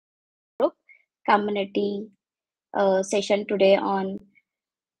community session today on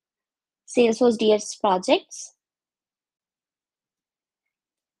Salesforce DX projects.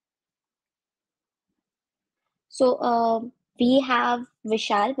 So we have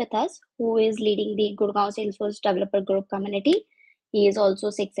Vishal with us, who is leading the Gurgaon Salesforce Developer Group community. He is also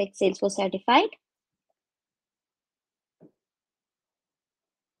 6x Salesforce certified.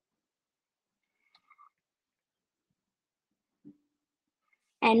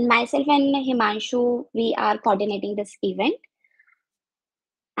 And myself and Himanshu, we are coordinating this event.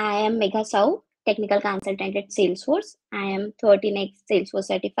 I am Megha Sau, technical consultant at Salesforce. I am 13x Salesforce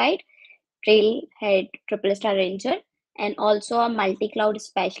certified, Trailhead Triple Star Ranger, and also a multi-cloud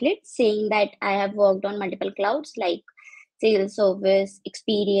specialist, saying that I have worked on multiple clouds like sales, service,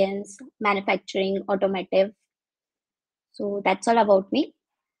 experience, manufacturing, automotive. So that's all about me.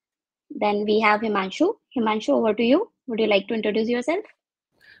 Then we have Himanshu. Himanshu, over to you. Would you like to introduce yourself?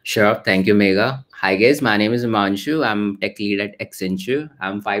 Sure. Thank you, Mega. Hi, guys. My name is Himanshu. I'm tech lead at Accenture.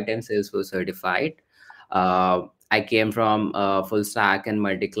 I'm 5 times Salesforce certified. I came from a full stack and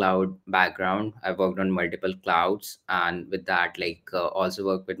multi-cloud background. I worked on multiple clouds, and with that, also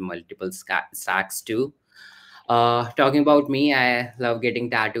worked with multiple stacks too. Talking about me, I love getting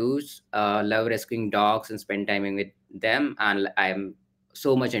tattoos, love rescuing dogs and spend timing with them, and I'm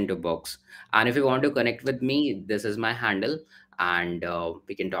so much into books. And if you want to connect with me, this is my handle, and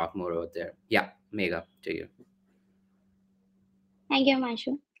we can talk more over there. Yeah, Mega, to you. Thank you,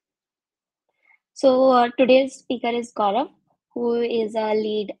 Himanshu. So today's speaker is Gaurav, who is a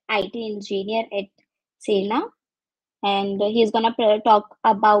lead IT engineer at Ciena, and he's gonna talk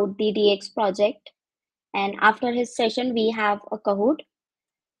about the DX project. And after his session, we have a Kahoot.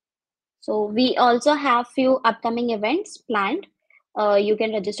 So we also have few upcoming events planned. You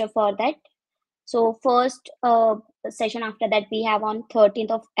can register for that. So first session after that we have on 13th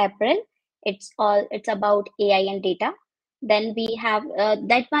of April. It's about AI and data. Then we have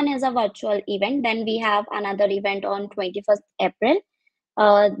that one is a virtual event. Then we have another event on 21st April.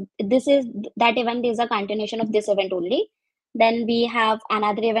 Uh, this is that event is a continuation of this event only. Then we have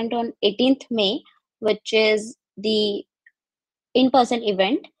another event on 18th May, which is the in-person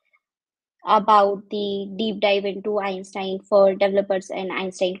event about the deep dive into Einstein for developers and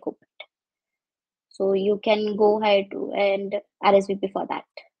Einstein Coupe. So you can go ahead and RSVP for that.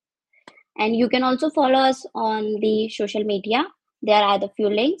 And you can also follow us on the social media. There are the few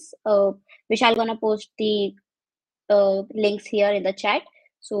links. Vishal gonna post the links here in the chat,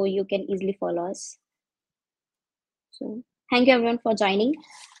 so you can easily follow us. So thank you everyone for joining.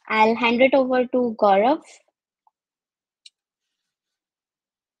 I'll hand it over to Gaurav.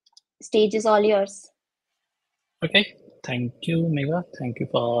 Stage is all yours. Okay, thank you, Mega. Thank you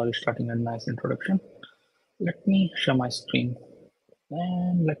for starting a nice introduction. Let me share my screen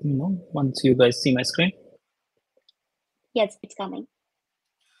and let me know once you guys see my screen. Yes, it's coming.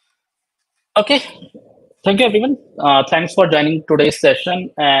 Okay, thank you, everyone. Thanks for joining today's session.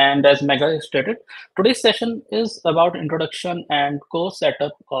 And as Mega stated, today's session is about introduction and core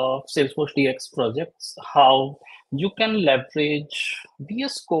setup of Salesforce DX projects, how you can leverage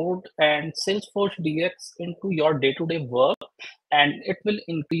VS Code and Salesforce DX into your day-to-day work, and it will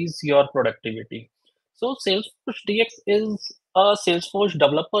increase your productivity. So Salesforce DX is a Salesforce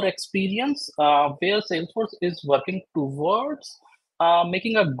developer experience where Salesforce is working towards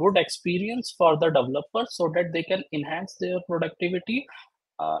making a good experience for the developers so that they can enhance their productivity.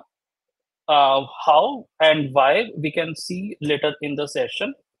 Uh, how and why we can see later in the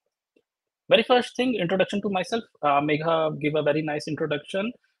session. Very first thing, introduction to myself. Megha gave a very nice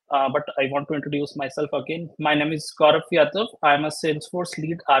introduction, but I want to introduce myself again. My name is Gaurav Yadav. I'm a Salesforce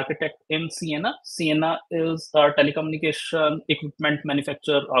lead architect in Ciena. Ciena is a telecommunication equipment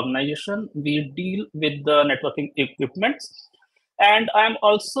manufacturer organization. We deal with the networking equipments. And I'm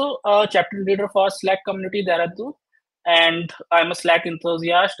also a chapter leader for Slack community Dehradun. And I'm a Slack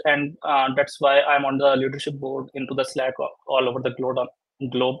enthusiast, and that's why I'm on the leadership board into the Slack all over the globe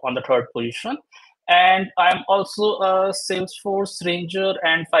on the third position. And I'm also a Salesforce Ranger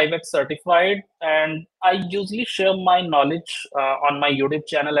and 5x certified. And I usually share my knowledge on my YouTube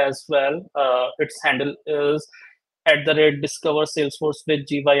channel as well. Its handle is at the rate discover Salesforce with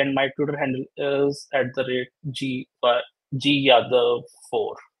GY, and my Twitter handle is at the rate G Yadav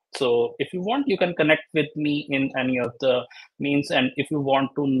 4. So if you want, you can connect with me in any of the means. And if you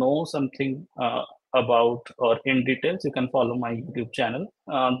want to know something about or in details, you can follow my YouTube channel.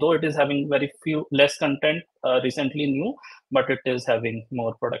 Though it is having very few less content recently new, but it is having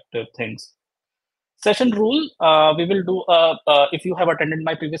more productive things. Session rule, we will do, if you have attended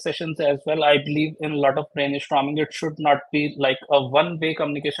my previous sessions as well, I believe in a lot of brainstorming. It should not be like a one-way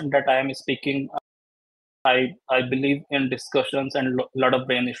communication that I am speaking. I believe in discussions and a lot of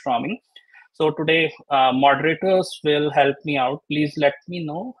brainstorming. So today, moderators will help me out. Please let me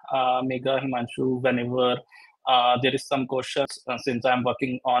know, Megha, Himanshu, whenever there is some questions, since I'm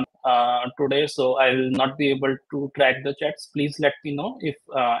working on today. So I will not be able to track the chats. Please let me know if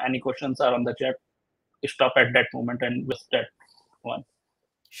any questions are on the chat. Stop at that moment and with that one.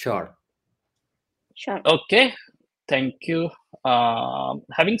 Sure. Sure. Okay, thank you.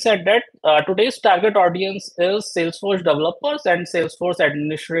 Having said that, today's target audience is Salesforce developers and Salesforce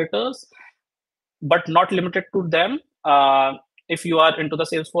administrators, but not limited to them. If you are into the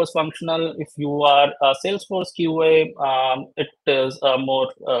Salesforce functional, if you are a Salesforce QA, it is a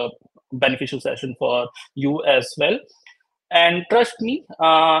more beneficial session for you as well. And trust me,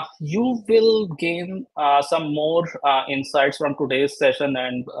 you will gain some more insights from today's session,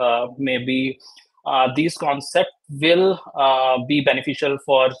 and maybe these concepts will be beneficial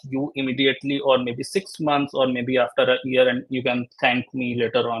for you immediately, or maybe 6 months, or maybe after a year, and you can thank me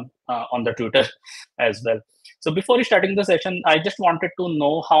later on the Twitter as well. So before starting the session, I just wanted to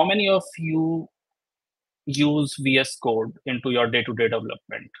know how many of you use VS Code into your day-to-day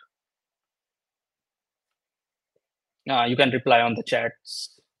development. You can reply on the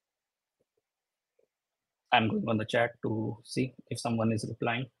chats. I'm going on the chat to see if someone is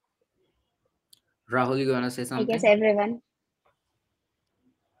replying. Rahul, you want to say I guess something?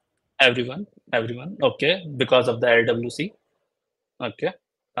 everyone. Everyone. Okay, because of the LWC. Okay,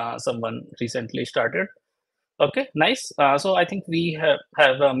 someone recently started. Okay, nice. So I think we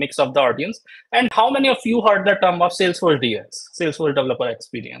have a mix of the audience. And how many of you heard the term of Salesforce DX, Salesforce Developer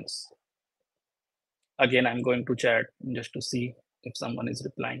Experience? Again, I'm going to chat just to see if someone is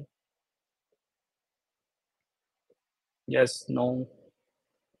replying. Yes, no.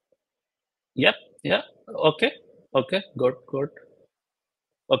 Yep, yeah. Okay, good.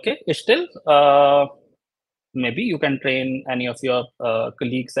 Okay, still, maybe you can train any of your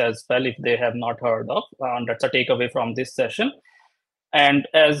colleagues as well if they have not heard of. That's a takeaway from this session. And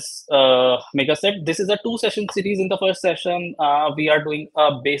as Megha said, this is a 2-session series. In the first session, we are doing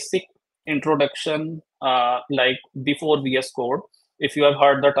a basic introduction, like before VS Code. If you have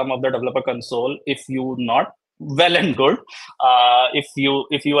heard the term of the developer console, if you not, well and good. If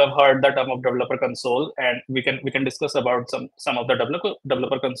you have heard the term of developer console, and we can discuss about some of the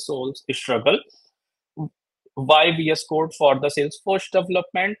developer consoles struggle, why VS Code for the Salesforce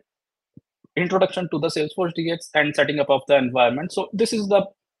development, introduction to the Salesforce DX, and setting up of the environment. So this is the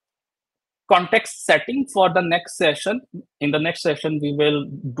context setting for the next session. In the next session, we will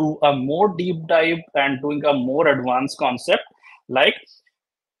do a more deep dive and doing a more advanced concept, like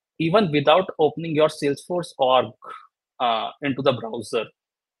even without opening your Salesforce org into the browser,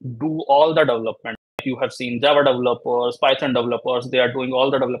 do all the development. You have seen Java developers, Python developers, they are doing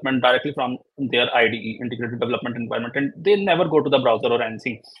all the development directly from their IDE, integrated development environment, and they never go to the browser or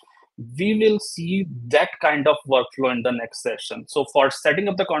anything. We will see that kind of workflow in the next session. So for setting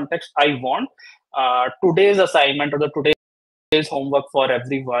up the context, I want today's assignment or the today's homework for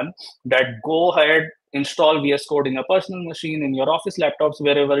everyone, that go ahead, install VS Code in your personal machine, in your office laptops,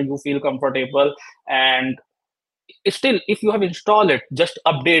 wherever you feel comfortable. And still, if you have installed it, just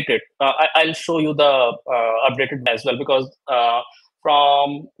update it. I'll show you the updated as well, because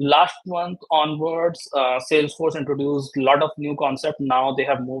from last month onwards, Salesforce introduced a lot of new concepts. Now they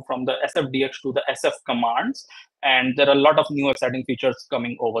have moved from the SFDX to the SF commands, and there are a lot of new exciting features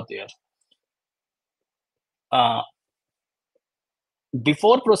coming over there.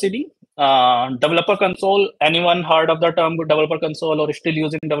 Before proceeding, developer console, anyone heard of the term developer console or still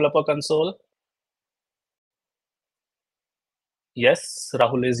using developer console? Yes,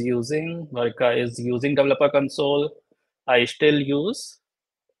 Rahul is using, Varika is using developer console. I still use.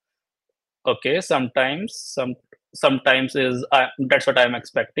 Okay, sometimes is that's what I'm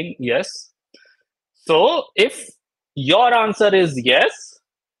expecting. Yes. So if your answer is yes,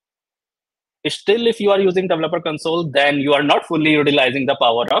 still if you are using developer console, then you are not fully utilizing the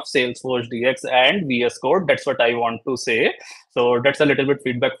power of Salesforce DX and VS Code. That's what I want to say. So that's a little bit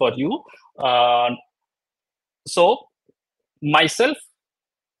feedback for you. So myself,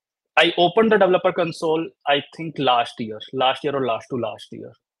 I opened the developer console, I think last year or last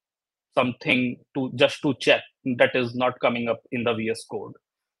year, something to just to check that is not coming up in the VS Code.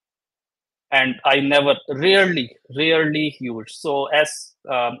 And I rarely use. So as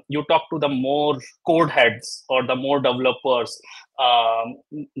you talk to the more code heads or the more developers,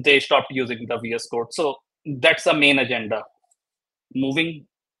 they stopped using the VS Code. So that's the main agenda. Moving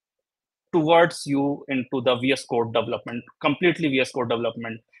towards you into the VS Code development, completely VS Code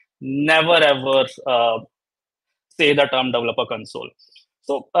development. Never ever say the term developer console.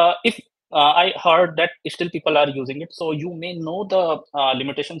 So if I heard that still people are using it, so you may know the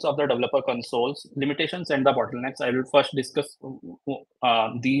limitations of the developer consoles, limitations and the bottlenecks. I will first discuss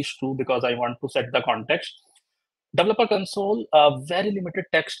these two because I want to set the context. Developer console, a very limited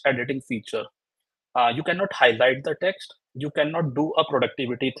text editing feature. You cannot highlight the text, you cannot do a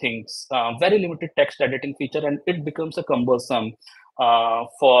productivity things, very limited text editing feature, and it becomes a cumbersome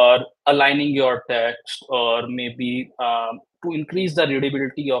for aligning your text, or maybe to increase the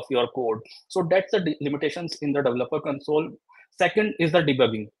readability of your code. So that's the limitations in the developer console. Second is the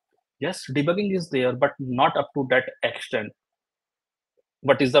debugging. Yes, debugging is there, but not up to that extent.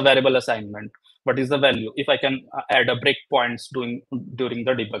 What is the variable assignment, what is the value, if I can add a breakpoints during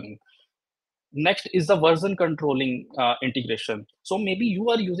the debugging. Next is the version controlling integration. So maybe you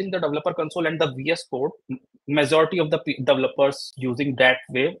are using the developer console and the VS Code. Majority of the developers using that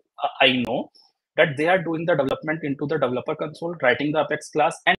way, I know that they are doing the development into the developer console, writing the Apex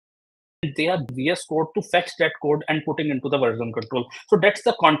class, and they are VS Code to fetch that code and putting into the version control. So that's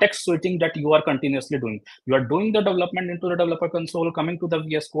the context switching that you are continuously doing. You are doing the development into the developer console, coming to the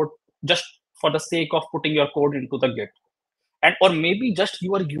VS Code just for the sake of putting your code into the Git. And or maybe just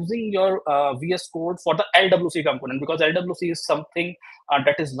you are using your VS Code for the LWC component, because LWC is something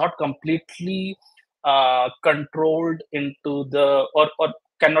that is not completely controlled into the, or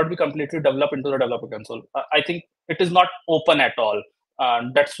cannot be completely developed into the developer console. I think it is not open at all.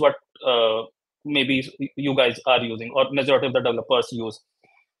 That's what maybe you guys are using, or majority of the developers use.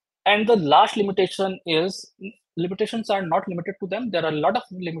 And the last limitation is, limitations are not limited to them. There are a lot of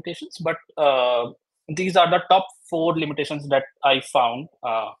limitations, but these are the top 4 limitations that I found,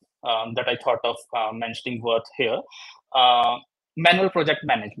 that I thought of mentioning worth here. Manual project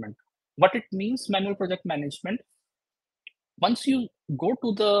management. What it means, manual project management, once you go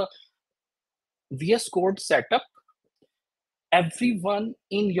to the VS Code setup, everyone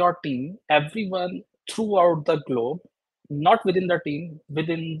in your team, everyone throughout the globe, not within the team,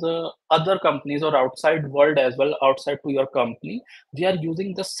 within the other companies or outside world as well, outside to your company, they are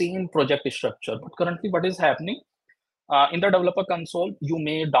using the same project structure. But currently, what is happening? In the developer console, you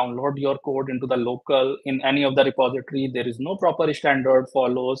may download your code into the local in any of the repository. There is no proper standard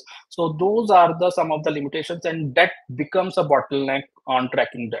follows. So those are the some of the limitations, and that becomes a bottleneck on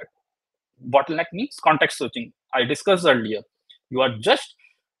tracking that. Bottleneck means context switching. I discussed earlier. You are just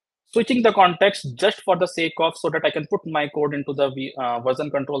switching the context just for the sake of, so that I can put my code into the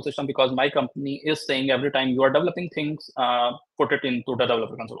version control system, because my company is saying every time you are developing things, put it into the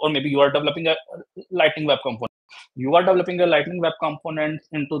developer console. Or maybe you are developing a Lightning Web component. You are developing a Lightning Web component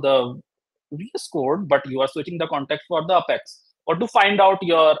into the VS Code, but you are switching the context for the Apex, or to find out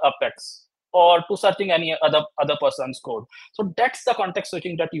your Apex, or to searching any other person's code. So that's the context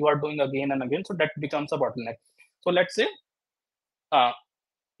switching that you are doing again and again. So that becomes a bottleneck. So let's say uh,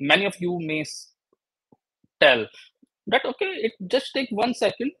 many of you may tell that, okay, it just take 1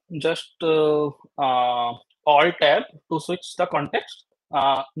 second, just alt tab to switch the context,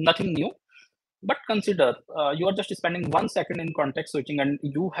 nothing new. But consider, you are just spending 1 second in context switching, and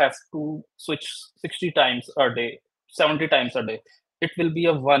you have to switch 60 times a day, 70 times a day. It will be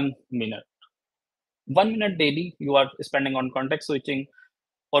a 1 minute. 1 minute daily you are spending on context switching,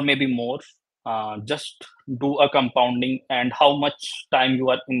 or maybe more. Just do a compounding and how much time you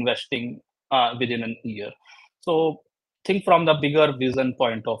are investing within an year. So think from the bigger vision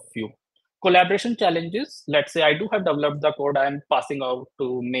point of view. Collaboration challenges. Let's say I do have developed the code. I am passing out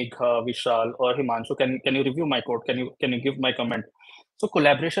to Megha, Vishal, or Himanshu. Can you review my code? Can you give my comment? So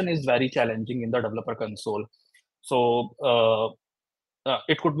collaboration is very challenging in the developer console. So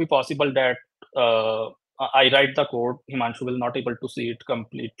it could be possible that I write the code, Himanshu will not able to see it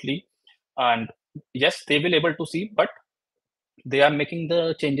completely, and yes, they will able to see, but they are making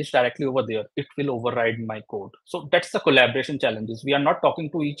the changes directly over there. It will override my code. So that's the collaboration challenges. We are not talking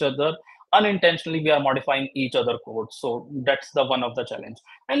to each other unintentionally. We are modifying each other code. So that's the one of the challenge.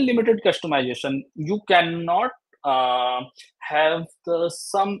 And limited customization. You cannot uh, have the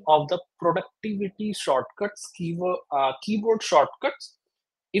sum of the productivity shortcuts, keyboard shortcuts.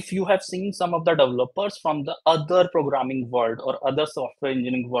 If you have seen some of the developers from the other programming world or other software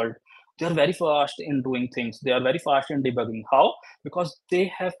engineering world, they are very fast in doing things. They are very fast in debugging. How? Because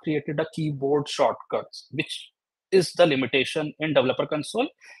they have created a keyboard shortcuts, which is the limitation in developer console.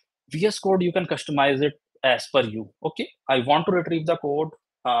 VS Code, you can customize it as per you. Okay, I want to retrieve the code,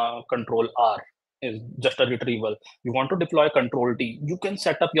 control R is just a retrieval. You want to deploy control T, you can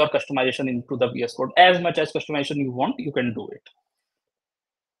set up your customization into the VS Code. As much as customization you want, you can do it.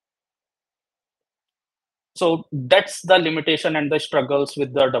 So that's the limitation and the struggles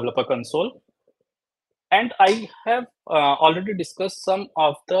with the developer console. And I have already discussed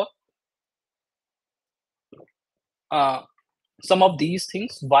uh, some of these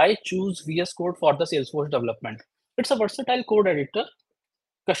things. Why choose VS Code for the Salesforce development? It's a versatile code editor,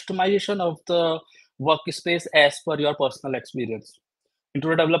 customization of the workspace as per your personal experience. Into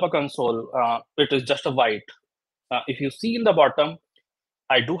the developer console, it is just a white. If you see in the bottom,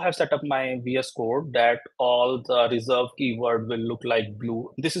 I do have set up my VS Code that all the reserve keyword will look like blue.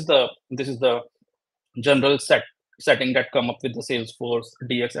 This is the general setting that come up with the Salesforce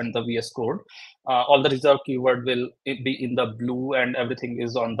DX and the VS Code. All the reserve keyword will be in the blue and everything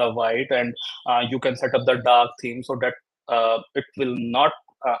is on the white. And you can set up the dark theme so that it will not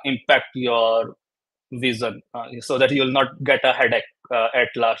impact your vision, so that you'll not get a headache at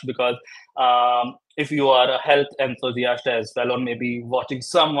last. Because if you are a health enthusiast as well, or maybe watching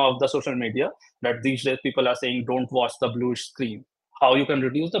some of the social media, that these days people are saying don't watch the blue screen. How you can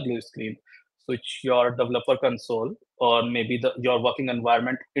reduce the blue screen? Switch your developer console or maybe your working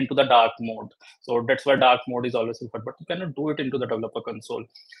environment into the dark mode. So that's why dark mode is always preferred, but you cannot do it into the developer console.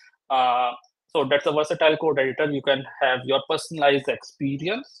 uh, so that's a versatile code editor. You can have your personalized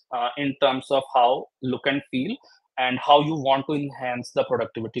experience in terms of how look and feel and how you want to enhance the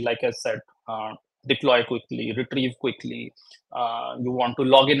productivity. Like I said, deploy quickly, retrieve quickly. You want to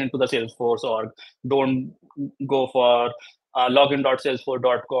log in into the Salesforce org. Don't go for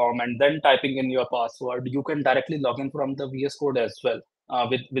login.salesforce.com and then typing in your password. You can directly log in from the VS Code as well,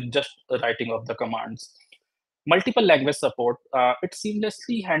 with just writing of the commands. Multiple language support. It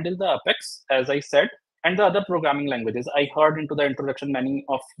seamlessly handle the Apex, as I said, and the other programming languages. I heard into the introduction many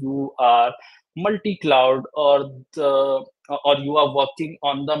of you are multi-cloud, or you are working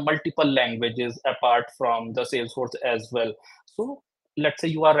on the multiple languages apart from the Salesforce as well. So let's say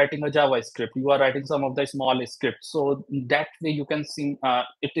you are writing a JavaScript, you are writing some of the small scripts. So that way you can see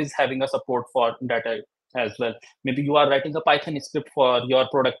it is having a support for that as well. Maybe you are writing a Python script for your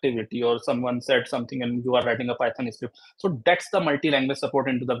productivity, or someone said something and you are writing a Python script. So that's the multi-language support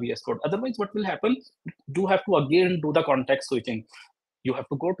into the VS Code. Otherwise, what will happen? You have to again do the context switching. You have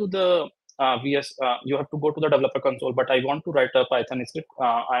to go to the you have to go to the developer console. But I want to write a Python script.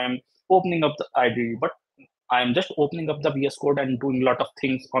 I am opening up the IDE, but I am just opening up the VS Code and doing a lot of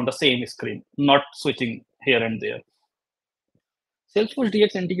things on the same screen, not switching here and there. Salesforce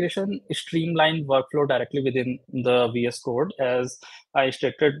DX integration streamlined workflow directly within the VS Code. As I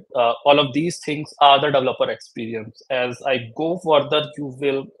stated, all of these things are the developer experience. As I go further, you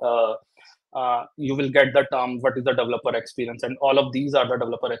will get the term what is the developer experience, and all of these are the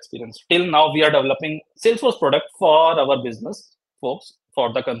developer experience. Till now, we are developing Salesforce product for our business folks,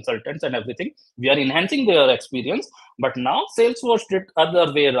 for the consultants and everything. We are enhancing their experience, but now Salesforce did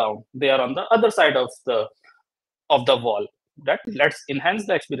other way around. They are on the other side of the wall, that let's enhance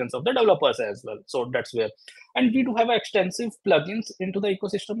the experience of the developers as well. So that's where. And we do have extensive plugins into the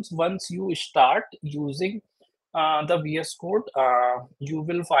ecosystems. Once you start using the VS Code, you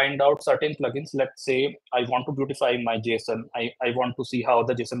will find out certain plugins. Let's say I want to beautify my JSON. I want to see how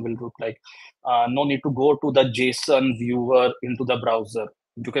the JSON will look like. No need to go to the JSON viewer into the browser.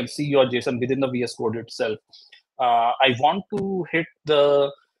 You can see your JSON within the VS Code itself. I want to hit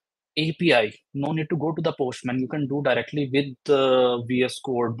the API. No need to go to the Postman. You can do directly with the VS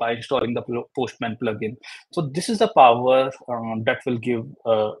Code by installing the Postman plugin. So this is the power that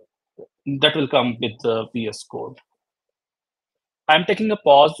will come with the VS Code. I'm taking a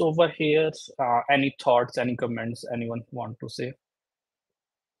pause over here. Any thoughts, any comments anyone want to say?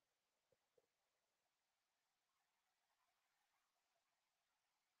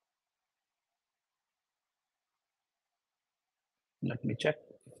 Let me check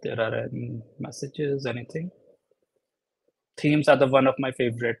if there are any messages, anything. Themes are the one of my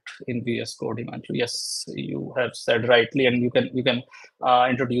favorite in VS Code, Himanshu. Yes, you have said rightly, and you can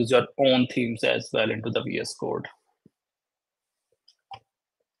introduce your own themes as well into the VS Code.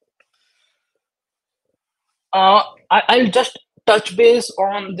 I'll just touch base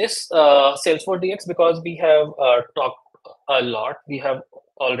on this Salesforce DX because we have talked a lot. We have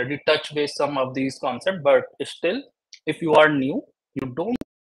already touched base some of these concepts, but still, if you are new, you don't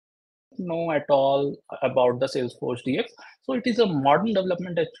know at all about the Salesforce DX. So it is a modern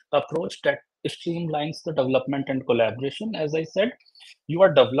development approach that streamlines the development and collaboration. As I said, you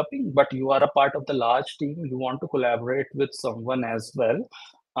are developing, but you are a part of the large team. You want to collaborate with someone as well.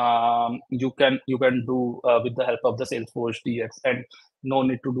 You can do with the help of the Salesforce DX, and no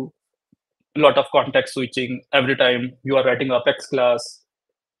need to do a lot of context switching every time you are writing Apex class,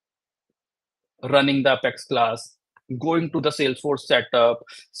 running the Apex class, going to the Salesforce setup,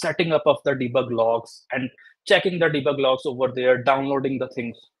 setting up of the debug logs, and checking the debug logs over there, downloading the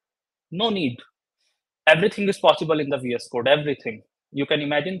things. No need. Everything is possible in the VS Code. Everything. You can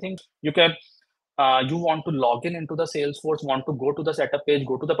imagine things. You want to log in into the Salesforce, want to go to the setup page,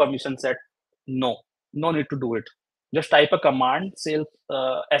 go to the permission set. No, no need to do it. Just type a command,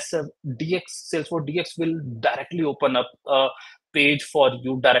 SFDX, Salesforce DX will directly open up a page for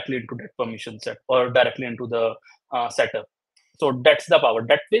you directly into that permission set or directly into the setup. So that's the power.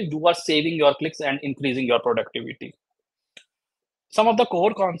 That way you are saving your clicks and increasing your productivity. Some of the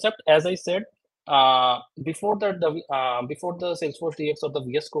core concept, as I said, before the Salesforce DX or the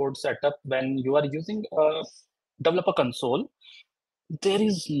VS Code setup, when you are using a developer console, there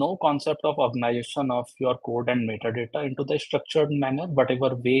is no concept of organization of your code and metadata into the structured manner.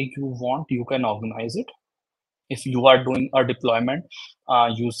 Whatever way you want, you can organize it. If you are doing a deployment,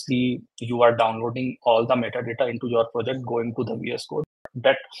 usually you are downloading all the metadata into your project, going to the VS Code.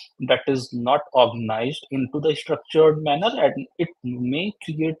 That that is not organized into the structured manner, and it may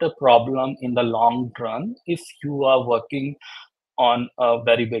create a problem in the long run if you are working on a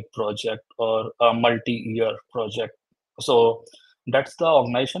very big project or a multi-year project. So that's the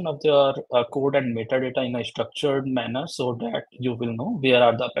organization of their code and metadata in a structured manner, so that you will know where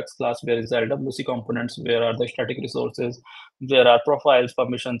are the Apex class, where is the LWC components, where are the static resources, where are profiles,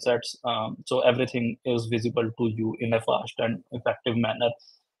 permission sets. So everything is visible to you in a fast and effective manner.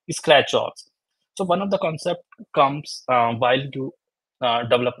 Scratch offs. So one of the concept comes while you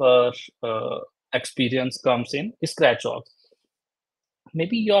developer experience comes in scratch offs.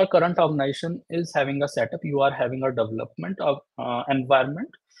 Maybe your current organization is having a setup, you are having a development of environment,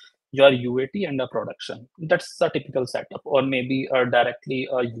 your UAT and a production. That's a typical setup, or maybe directly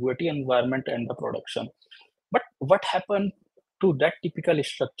a UAT environment and a production. But what happened to that typical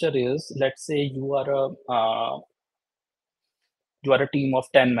structure is, let's say you are a team of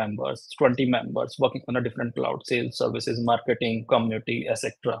 10 members, 20 members working on a different cloud, sales, services, marketing, community,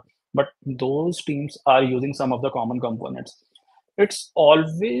 etc. But those teams are using some of the common components. It's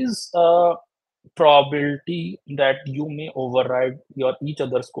always a probability that you may override your each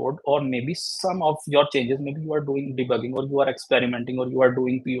other's code, or maybe some of your changes. Maybe you are doing debugging, or you are experimenting, or you are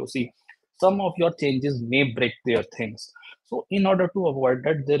doing POC. Some of your changes may break their things. So in order to avoid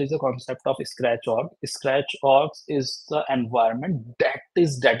that, there is a concept of scratch org. Scratch orgs is the environment that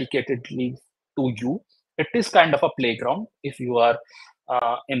is dedicatedly to you. It is kind of a playground. If you are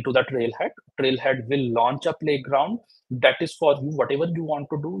into the Trailhead will launch a playground that is for you. Whatever you want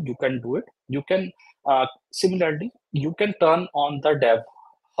to do, you can do it. You can similarly, you can turn on the dev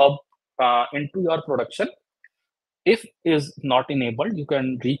hub into your production. If is not enabled, you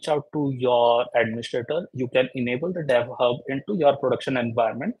can reach out to your administrator. You can enable the dev hub into your production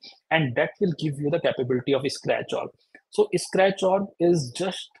environment, and that will give you the capability of scratch org. So scratch org is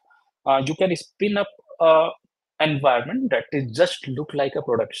just you can spin up a environment that is just look like a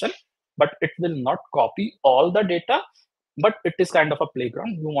production, but it will not copy all the data, but it is kind of a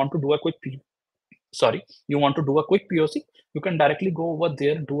playground. You want to do a quick you want to do a quick POC, you can directly go over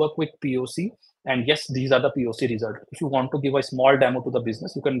there, do a quick POC, and yes, these are the POC result. If you want to give a small demo to the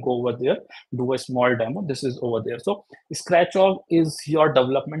business, you can go over there, do a small demo. This is over there. So scratch.org is your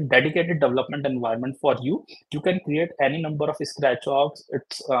dedicated development environment for you. You can create any number of scratch.orgs.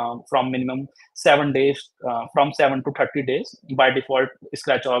 It's from minimum 7 days, from 7 to 30 days. By default,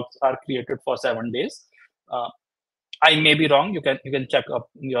 scratch.orgs are created for 7 days. Uh, I may be wrong. You can check up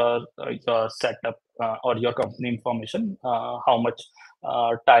your setup or your company information, how much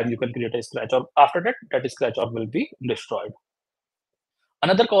time you can create a scratch org. After that, that scratch org will be destroyed.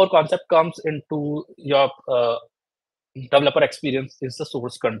 Another core concept comes into your developer experience is the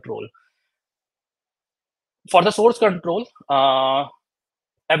source control. For the source control,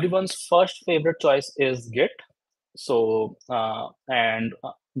 everyone's first favorite choice is Git. So and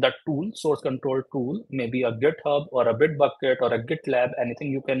the tool, source control tool, maybe a GitHub or a Bitbucket or a GitLab,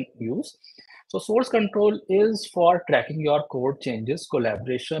 anything you can use. So source control is for tracking your code changes,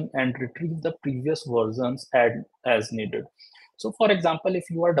 collaboration, and retrieve the previous versions as needed. So for example, if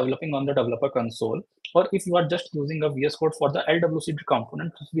you are developing on the developer console, or if you are just using a VS Code for the LWC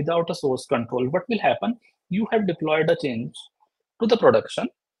component without a source control, what will happen? You have deployed a change to the production.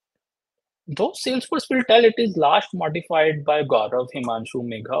 Though Salesforce will tell it is last modified by Gaurav, Himanshu,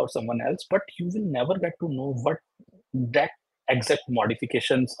 Megha, or someone else, but you will never get to know what that exact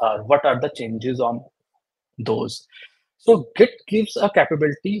modifications are, what are the changes on those. So Git gives a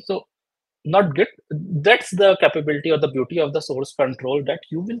capability. So not Git, that's the capability or the beauty of the source control, that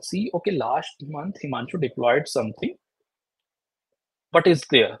you will see, okay, last month Himanshu deployed something, but is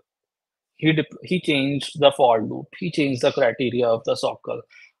there. He changed the for loop, he changed the criteria of the socle.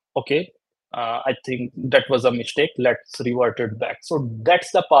 Okay, I think that was a mistake. Let's revert it back. So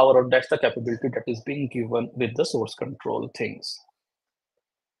that's the power, or that's the capability that is being given with the source control things.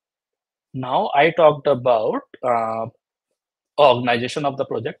 Now I talked about organization of the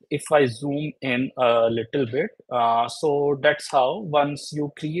project. If I zoom in a little bit, so that's how once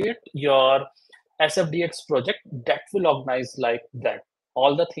you create your SFDX project, that will organize like that.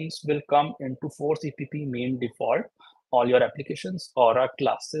 All the things will come into Force EPP main default. All your applications, Aura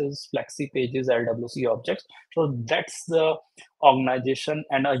classes, Flexi pages, LWC objects. So that's the organization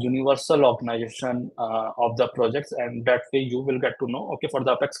and a universal organization of the projects. And that way you will get to know, okay, for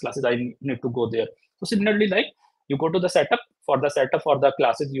the Apex classes, I need to go there. So similarly, like you go to the setup. For the setup for the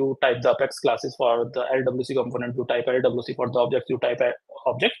classes, you type the Apex classes. For the LWC component, you type LWC. For the objects, you type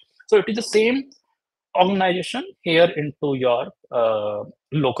object. So it is the same organization here into your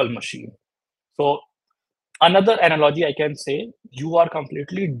local machine. So another analogy I can say, you are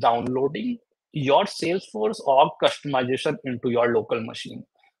completely downloading your Salesforce org customization into your local machine.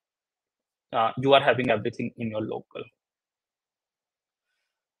 You are having everything in your local.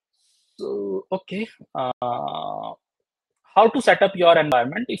 So, okay. How to set up your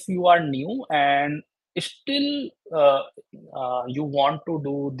environment if you are new and still you want to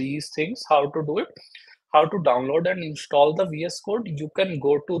do these things, how to do it, how to download and install the VS Code. You can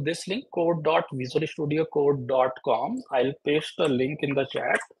go to this link, code.visualstudiocode.com. I'll paste the link in the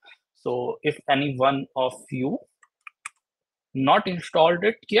chat. So if any one of you not installed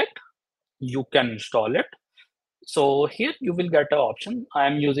it yet, you can install it. So here you will get an option.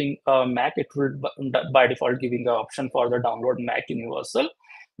 I'm using a Mac. It will by default giving an option for the download Mac Universal,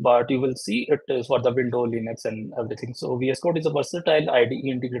 but you will see it is for the Windows, Linux, and everything. So VS Code is a versatile IDE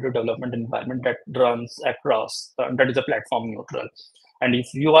integrated development environment that runs across. That is a platform neutral. And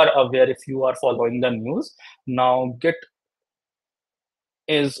if you are aware, if you are following the news, now Git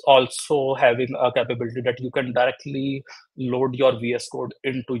is also having a capability that you can directly load your VS Code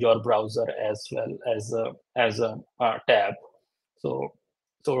into your browser as well as a tab. So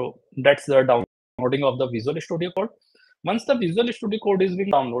that's the downloading of the Visual Studio Code. Once the Visual Studio Code is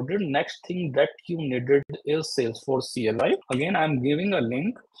being downloaded, next thing that you needed is Salesforce CLI. Again, I'm giving a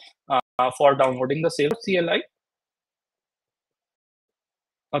link for downloading the Salesforce CLI.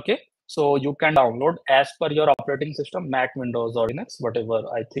 Okay, so you can download as per your operating system, Mac, Windows, or Linux, whatever.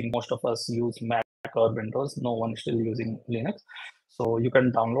 I think most of us use Mac or Windows. No one is still using Linux. So you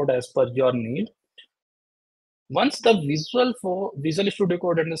can download as per your need. Once the Visual Studio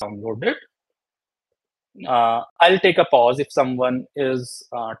Code is downloaded, I'll take a pause if someone is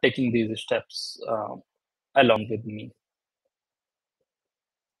taking these steps along with me.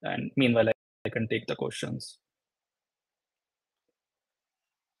 And meanwhile, I can take the questions.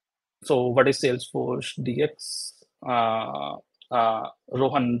 So what is Salesforce DX?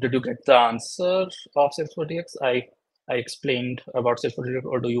 Rohan, did you get the answer of Salesforce DX? I explained about Salesforce DX,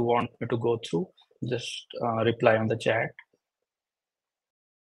 or do you want me to go through? Just reply on the chat.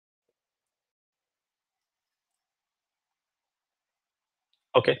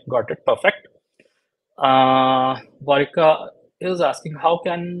 Okay, got it. Perfect. Varika is asking how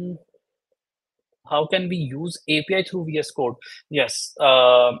can we use API through VS Code? Yes.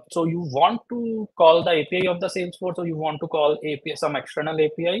 So you want to call the API of the Salesforce, or you want to call API some external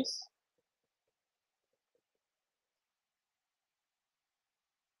APIs?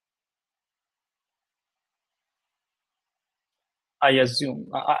 I assume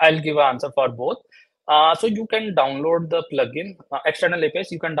I'll give an answer for both. So you can download the plugin, external APIs.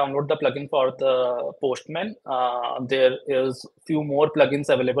 You can download the plugin for the Postman. There is few more plugins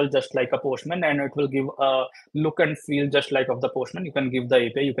available, just like a Postman, and it will give a look and feel just like of the Postman. You can give the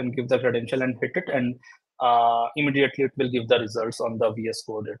API, you can give the credential and hit it, and immediately it will give the results on the VS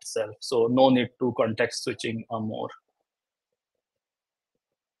Code itself. So no need to context switching more.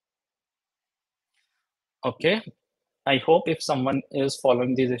 Okay. I hope if someone is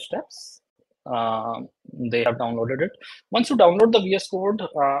following these steps, they have downloaded it. Once you download the VS Code,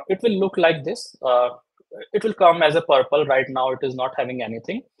 it will look like this. It will come as a purple. Right now, it is not having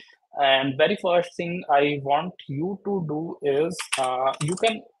anything. And very first thing I want you to do is you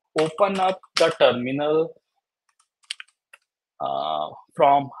can open up the terminal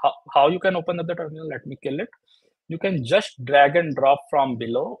from how you can open up the terminal. Let me kill it. You can just drag and drop from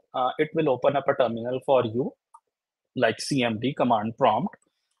below. It will open up a terminal for you, like CMD command prompt.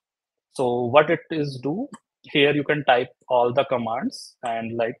 So what it is do here, you can type all the commands,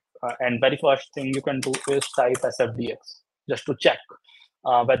 and and very first thing you can do is type SFDX just to check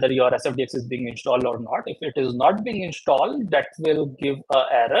whether your SFDX is being installed or not. If it is not being installed, that will give an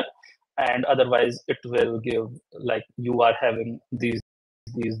error, and otherwise it will give like you are having these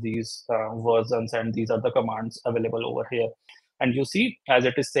these versions, and these are the commands available over here. And you see, as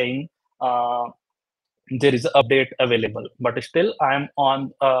it is saying, there is an update available, but still I'm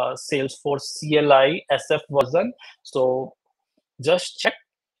on Salesforce CLI SF version. So just check,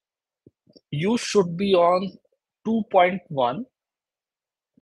 you should be on 2.1,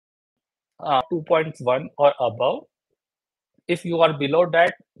 2.1 or above. If you are below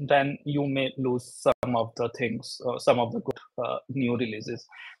that, then you may lose some of the things, some of the good new releases,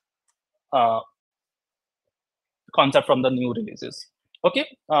 uh, concept from the new releases. Okay,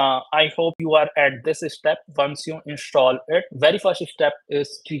 I hope you are at this step. Once you install it, very first step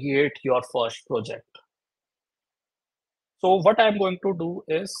is create your first project. So what I'm going to do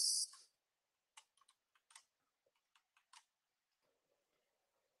is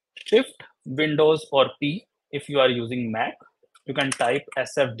Shift Windows or P. If you are using Mac, you can type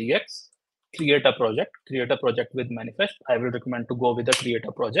SFDX, create a project with manifest. I will recommend to go with the create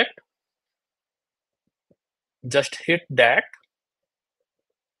a project. Just hit that,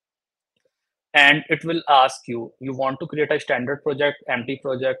 and it will ask you, you want to create a standard project, empty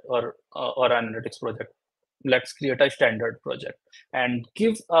project, or analytics project. Let's create a standard project and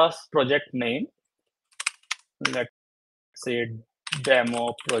give us project name. Let's say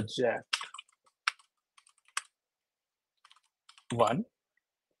demo project 1.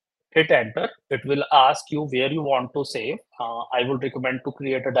 Hit enter. It will ask you where you want to save. I would recommend to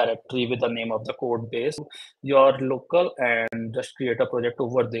create a directory with the name of the code base, your local, and just create a project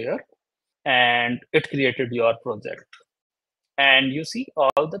over there. And it created your project. And you see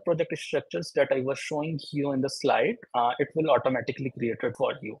all the project structures that I was showing you in the slide, it will automatically create it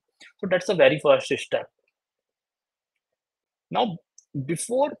for you. So that's the very first step. Now,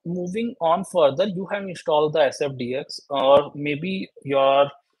 before moving on further, you have installed the SFDX, or maybe your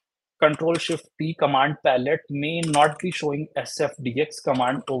Control Shift P command palette may not be showing SFDX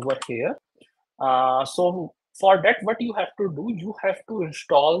command over here. So for that, what you have to do, you have to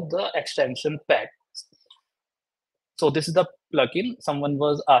install the extension pack. So this is the plugin. Someone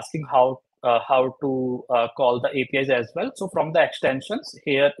was asking how to call the APIs as well. So from the extensions,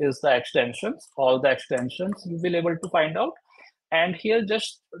 here is the extensions. All the extensions you will able to find out. And here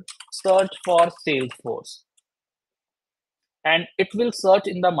just search for Salesforce. And it will search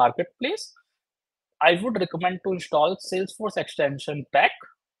in the marketplace. I would recommend to install Salesforce extension pack.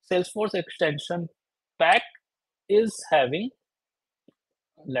 Salesforce extension pack is having,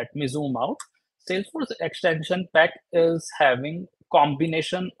 let me zoom out. Salesforce extension pack is having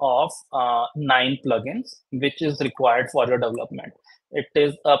combination of 9 plugins, which is required for your development. It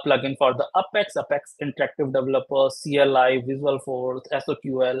is a plugin for the Apex Interactive Developer, CLI, Visual Force,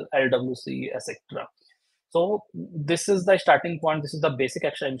 SOQL, LWC, etc. So this is the starting point. This is the basic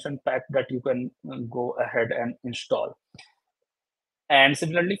extension pack that you can go ahead and install. And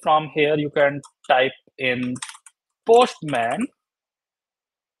similarly, from here, you can type in Postman.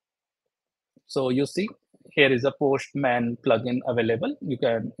 So you see, here is a Postman plugin available. You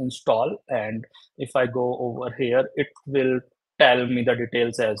can install. And if I go over here, it will tell me the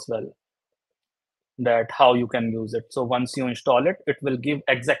details as well, that how you can use it. So once you install it, it will give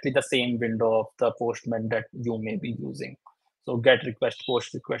exactly the same window of the Postman that you may be using. So get request,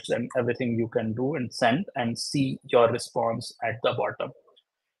 post request, and everything you can do and send and see your response at the bottom.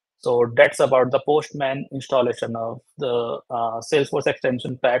 So that's about the Postman installation of the Salesforce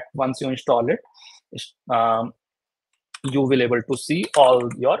extension pack. Once you install it, um, you will able to see all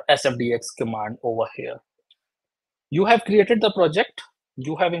your SFDX command over here. You have created the project,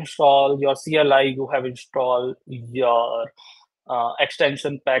 you have installed your CLI, you have installed your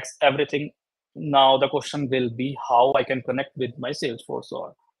extension packs, everything. Now the question will be how I can connect with my Salesforce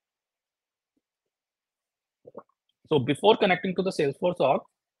org. So before connecting to the Salesforce org,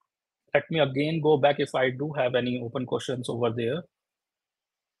 let me again go back if I do have any open questions over there.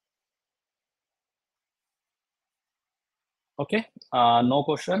 Okay, no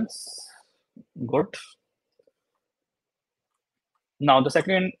questions. Good. Now the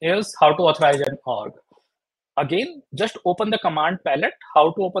second is how to authorize an org. Again, just open the command palette.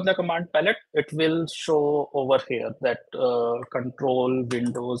 How to open the command palette? It will show over here that control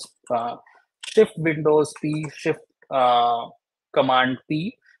Windows, shift Windows P, shift command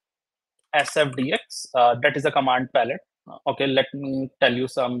P, SFDX. That is a command palette. Okay, let me tell you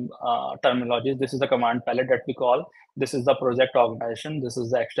some terminology. This is the command palette that we call. This is the project organization. This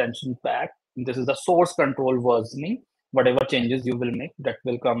is the extension pack. This is the source control versioning. Whatever changes you will make, that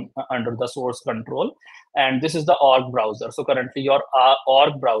will come under the source control. And this is the org browser. So currently your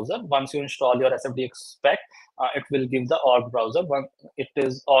org browser, once you install your SFDX spec, it will give the org browser. It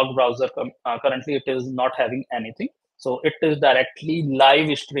is org browser. Currently it is not having anything. So it is directly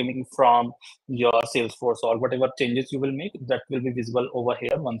live streaming from your Salesforce, or whatever changes you will make, that will be visible over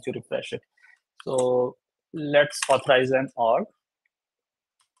here once you refresh it. So let's authorize an org.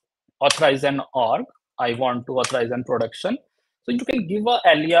 Authorize an org. I want to authorize an production. So you can give a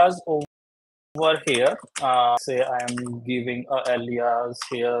alias over here. Say I am giving a alias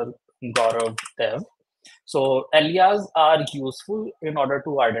here, Gaurav Dev. So alias are useful in order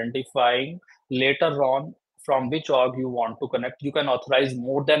to identify later on from which org you want to connect. You can authorize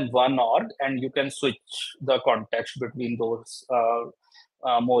more than one org, and you can switch the context between those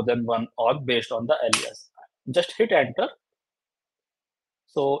more than one org based on the alias. Just hit enter.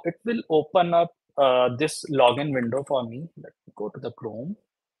 So it will open up this login window for me. Let me go to the Chrome.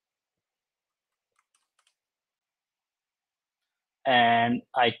 And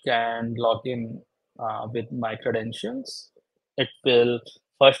I can log in with my credentials. It will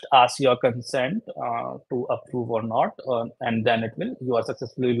first ask your consent to approve or not, and then you are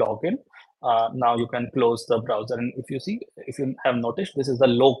successfully logged in. Now you can close the browser, and if you have noticed, this is the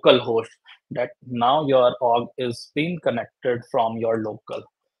local host, that now your org is being connected from your local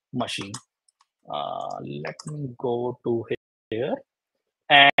machine. Let me go to here,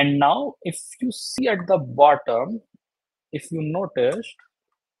 and now if you see at the bottom, if you noticed,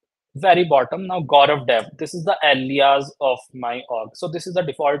 very bottom, now Gaurav Dev, this is the alias of my org. So this is the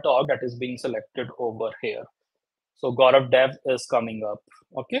default org that is being selected over here. So Gaurav Dev is coming up.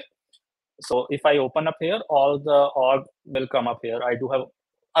 Okay. So if I open up here, all the org will come up here. I do have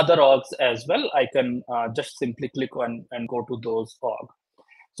other orgs as well. I can just simply click on and go to those org.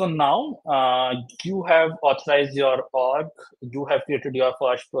 So now you have authorized your org. You have created your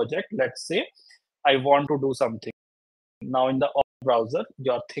first project. Let's say I want to do something. Now in the org browser,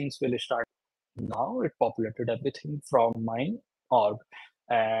 your things will start. Now it populated everything from my org.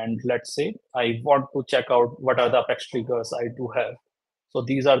 And let's say I want to check out what are the Apex triggers I do have. So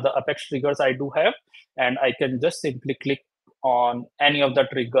these are the Apex triggers I do have. And I can just simply click on any of the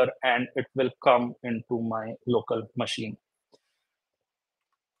trigger and it will come into my local machine.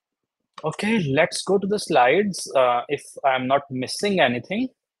 Okay, let's go to the slides. If I'm not missing anything,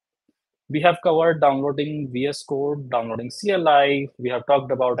 we have covered downloading VS Code, downloading CLI. We have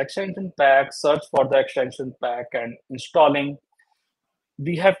talked about extension pack, search for the extension pack, and installing.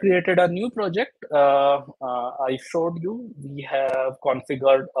 We have created a new project. I showed you. We have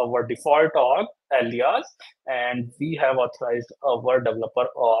configured our default org alias, and we have authorized our developer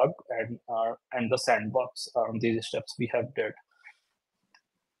org and the sandbox. These steps we have did.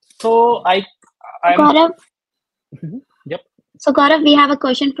 So I'm. Gaurav, Yep. so Gaurav, we have a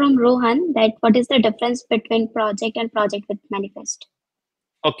question from Rohan that what is the difference between project and project with manifest?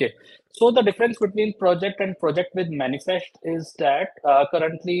 Okay, so the difference between project and project with manifest is that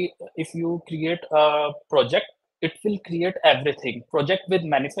currently, if you create a project, it will create everything. Project with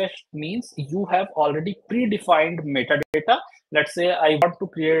manifest means you have already predefined metadata. Let's say I want to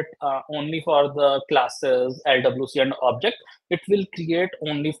create only for the classes, LWC, and object. It will create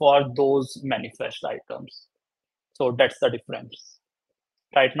only for those manifest items. So that's the difference.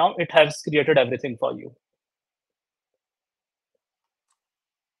 Right now, it has created everything for you.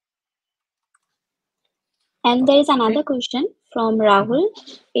 And there is another question from Rahul.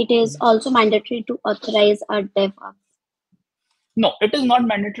 It is also mandatory to authorize a dev org. No, it is not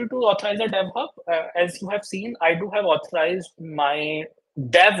mandatory to authorize a dev hub. As you have seen, I do have authorized my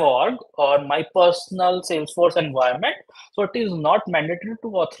dev org or my personal Salesforce environment. So it is not mandatory to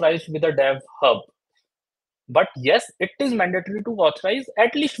authorize with a dev hub. But yes, it is mandatory to authorize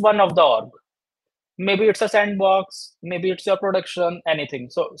at least one of the org. Maybe it's a sandbox, maybe it's your production, anything.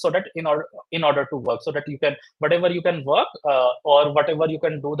 So that in order to work, so that you can whatever you can work or whatever you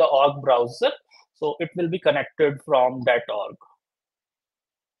can do the org browser, so it will be connected from that org.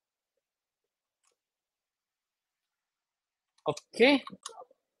 Okay.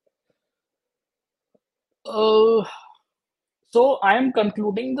 So I am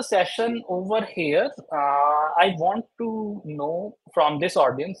concluding the session over here. I want to know from this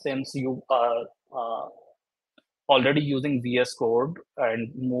audience, since you are already using VS Code and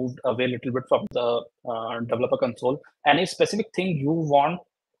moved away a little bit from the developer console, any specific thing you want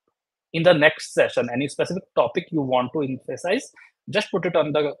in the next session, any specific topic you want to emphasize, just put it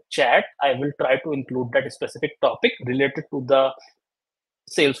on the chat. I will try to include that specific topic related to the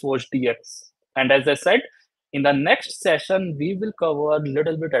Salesforce DX. And as I said, in the next session, we will cover a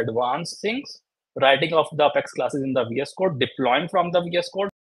little bit advanced things, writing of the Apex classes in the VS Code, deploying from the VS Code,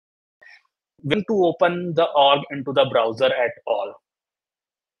 when to open the org into the browser at all.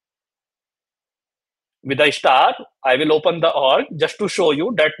 With a star, I will open the org just to show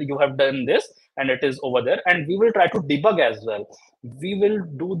you that you have done this. and it is over there. And we will try to debug as well. We will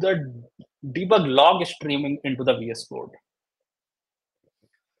do the debug log streaming into the VS Code.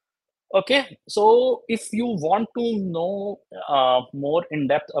 Okay, so if you want to know more in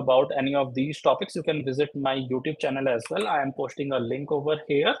depth about any of these topics, you can visit my YouTube channel as well. I am posting a link over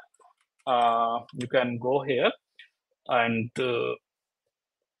here. You can go here and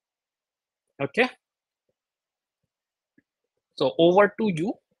okay. So over to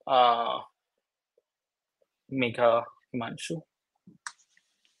you, Megha, Himanshu.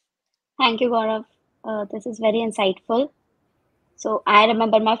 Thank you, Gaurav. This is very insightful. So I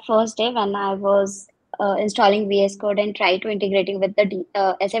remember my first day when I was installing VS Code and try to integrating with the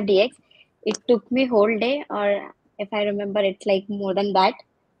SFDX. It took me whole day, or if I remember, it's like more than that.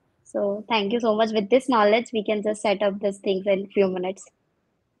 So thank you so much. With this knowledge, we can just set up these things in few minutes.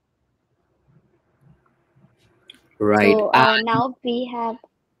 Right. So now we have,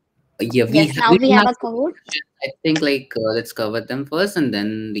 Yeah, yes, now we we do have have a some Kahoot. questions. I think like let's cover them first, and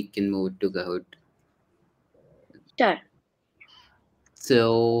then we can move to Kahoot. Sure.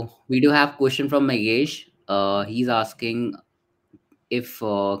 So we do have question from Magesh. He's asking if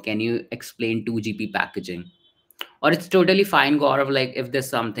can you explain 2GP packaging, or it's totally fine, Gaurav. Like if there's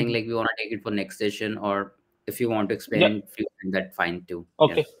something Mhm. like we want to take it for next session, or if you want to explain Yeah. in few, that fine too. Yeah.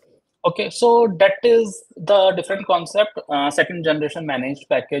 Okay. Okay, so that is the different concept. Second generation managed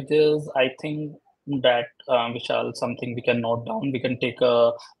packages. I think that Vishal, something we can note down. We can take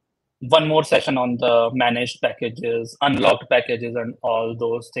one more session on the managed packages, unlocked packages, and all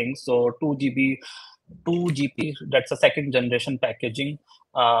those things. So 2GB, 2GP, that's a second generation packaging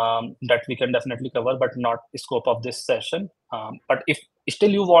that we can definitely cover, but not the scope of this session. But if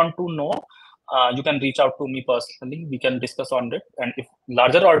still you want to know, you can reach out to me personally. We can discuss on it. And if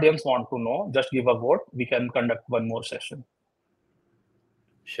larger audience want to know, just give a vote. We can conduct one more session.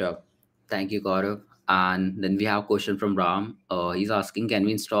 Sure. Thank you, Gaurav. And then we have a question from Ram. He's asking, can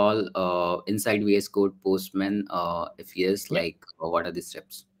we install inside VS Code Postman? If yes, Yeah, like what are the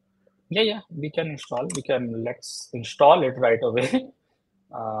steps? yeah. We can install. Let's install it right away.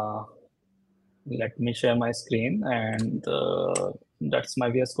 Uh, Let me share my screen, and that's my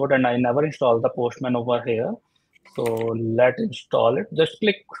VS Code. And I never installed the Postman over here. So let install it. Just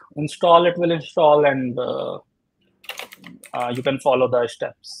click install. It will install, and you can follow the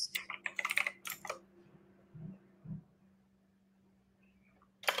steps.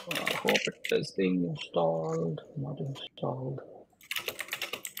 I hope it is being installed. Not installed.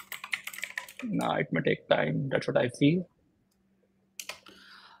 No, it may take time. That's what I feel.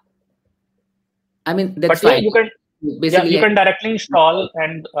 I mean, that's But yeah, fine. you Basically, can directly install,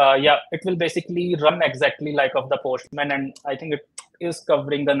 and yeah, it will basically run exactly like of the Postman. And I think it is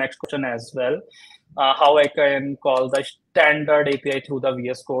covering the next question as well. How I can call the standard API through the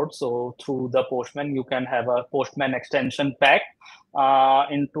VS Code. So through the Postman, you can have a Postman extension pack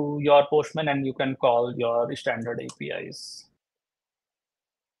into your Postman, and you can call your standard APIs.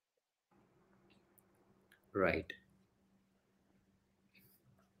 right.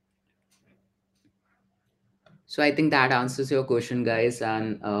 So I think that answers your question, guys.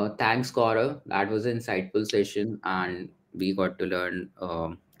 And thanks, Gaurav. That was an insightful session, and we got to learn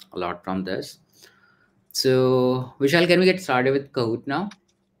a lot from this. So, Vishal, can we get started with Kahoot now?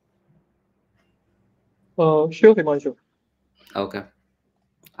 Sure, Himanshu. Okay.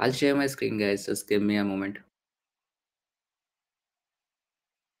 I'll share my screen, guys. Just give me a moment.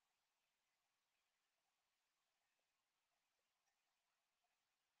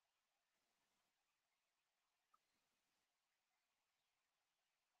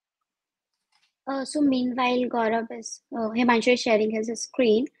 So meanwhile, Himanshu is sharing his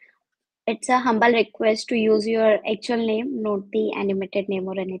screen. It's a humble request to use your actual name, not the animated name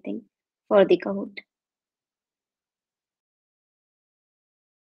or anything for the Kahoot.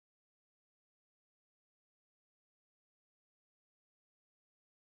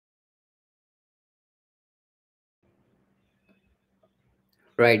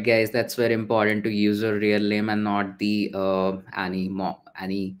 Right, guys, that's very important to use your real name and not the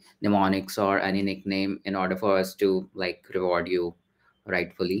any mnemonics or any nickname in order for us to like reward you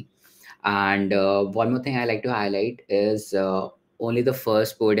rightfully. And one more thing I like to highlight is only the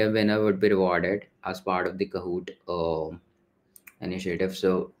first podium winner would be rewarded as part of the Kahoot initiative.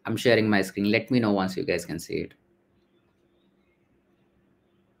 So I'm sharing my screen. Let me know once you guys can see it.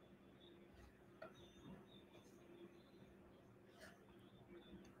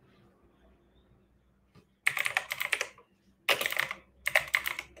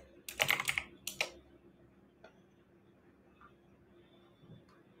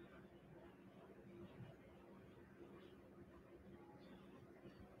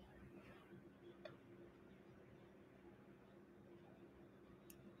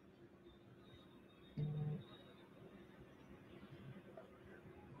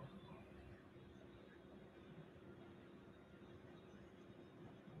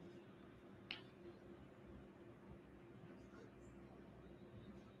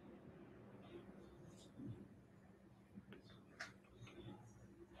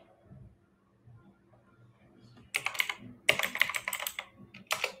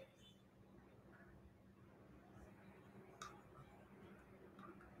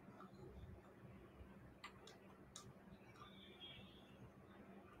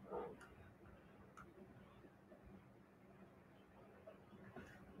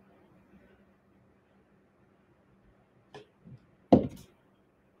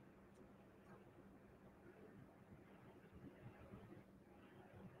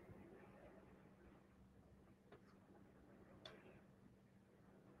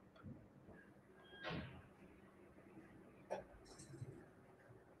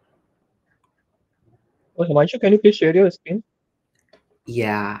 Oh, Himanshu, can you please share your screen?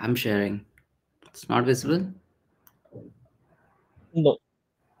 Yeah, I'm sharing. It's not visible. No.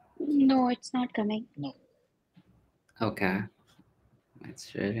 No, it's not coming. Okay, it's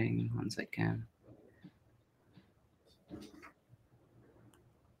sharing. One second.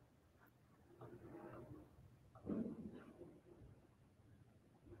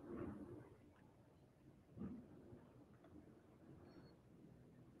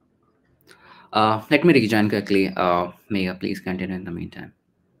 Let me rejoin quickly. Mega, please continue in the meantime.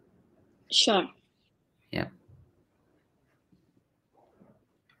 Sure. Yeah.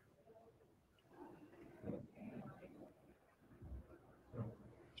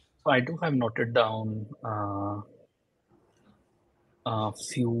 So I do have noted down a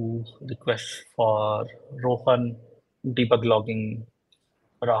few requests for Rohan debug logging,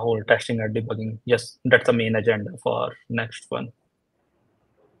 Rahul testing and debugging. Yes, that's the main agenda for next one.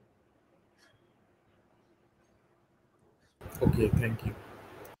 Okay, thank you.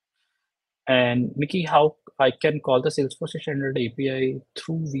 And Mickey, how I can call the Salesforce standard API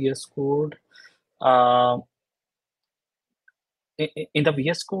through VS Code? Uh, in the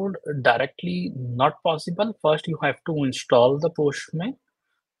VS Code, directly not possible. First, you have to install the Postman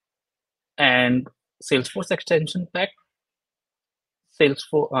and Salesforce extension pack,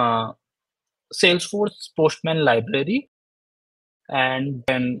 Salesforce, Salesforce Postman library, and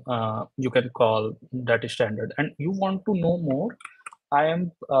you can call that standard. And you want to know more? I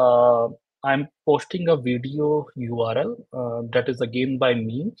am I'm posting a video URL that is again by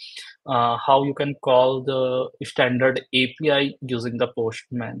me. How you can call the standard API using the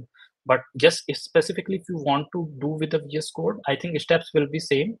Postman. But just specifically, if you want to do with the VS Code, I think steps will be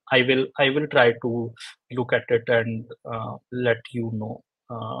same. I will try to look at it and let you know,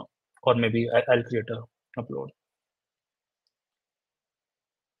 or maybe I'll create a upload.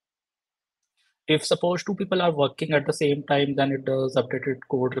 If suppose two people are working at the same time, then it does updated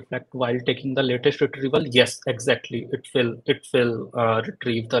code reflect while taking the latest retrieval. Yes, exactly. It will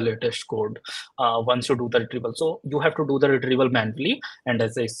retrieve the latest code once you do the retrieval. So you have to do the retrieval manually. And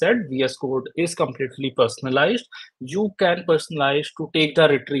as I said, VS Code is completely personalized. You can personalize to take the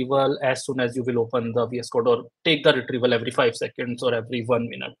retrieval as soon as you will open the VS Code, or take the retrieval every 5 seconds or every 1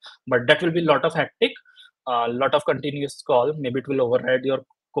 minute. But that will be a lot of hectic, a lot of continuous call. Maybe it will override your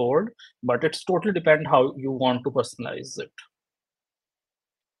code, but it's totally depend how you want to personalize it.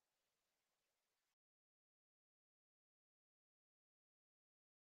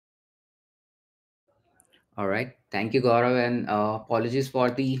 All right. Thank you, Gaurav, and apologies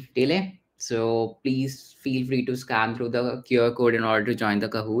for the delay. So please feel free to scan through the QR code in order to join the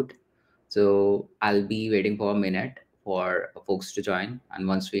Kahoot. So I'll be waiting for a minute for folks to join, and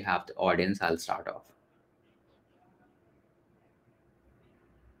once we have the audience, I'll start off.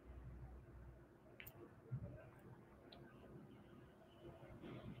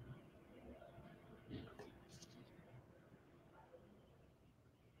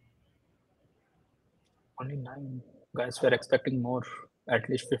 Only 9 guys, we're expecting more, at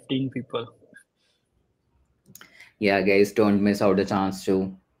least 15 people. Yeah, guys, don't miss out the chance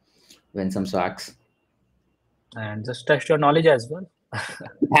to win some socks. And just test your knowledge as well.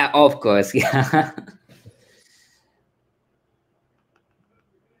 Yeah, of course. Yeah.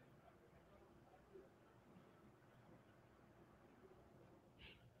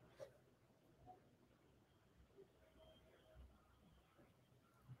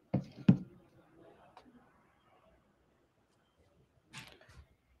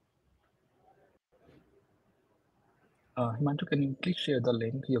 Himanshu, can you please share the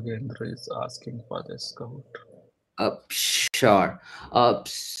link? Yogendra is asking for this Kahoot. Sure.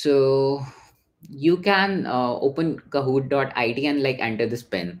 So you can open kahoot.it and like enter this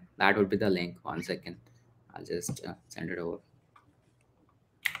pin. That would be the link. 1 second. I'll just send it over.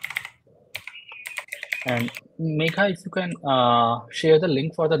 And Megha, if you can share the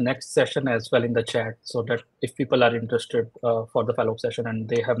link for the next session as well in the chat, so that if people are interested for the follow-up session and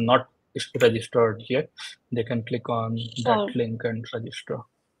they have not registered yet, they can click on that Sure. link and register.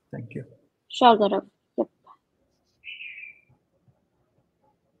 Thank you. Sure, Gaurav. Yep.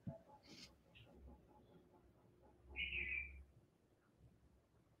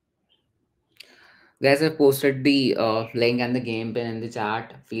 Guys, I've posted the link and the game pin in the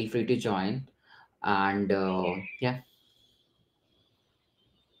chat. Feel free to join. And yeah.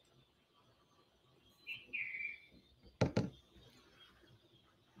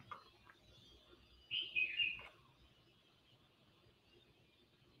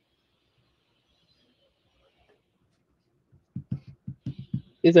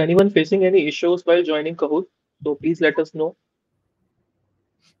 Is anyone facing any issues while joining Kahoot? So please let us know.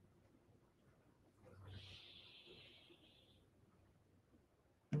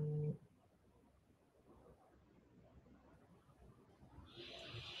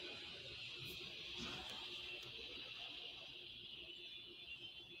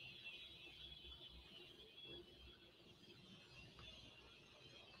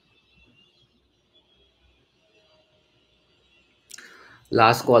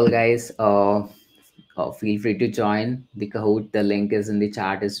 Last call, guys. Feel free to join the Kahoot. The link is in the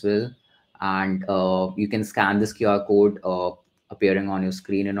chat as well, and you can scan this QR code appearing on your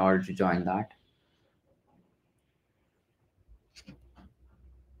screen in order to join that.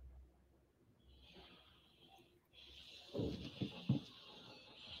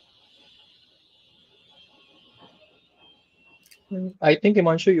 I think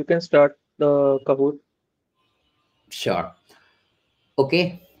Imanshu, you can start the Kahoot. Sure.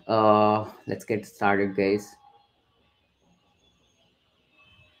 Okay. Let's get started, guys.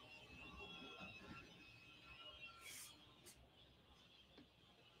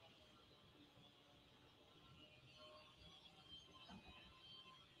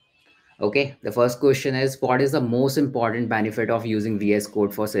 Okay. The first question is, what is the most important benefit of using VS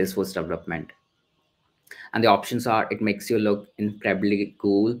Code for Salesforce development? And the options are: it makes you look incredibly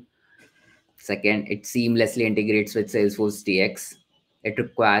cool. Second, it seamlessly integrates with Salesforce DX. It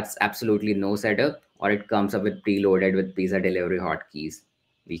requires absolutely no setup, or it comes up with preloaded with pizza delivery hotkeys.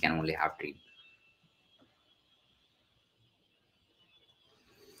 We can only have three.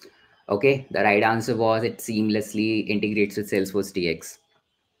 Okay, the right answer was it seamlessly integrates with Salesforce DX.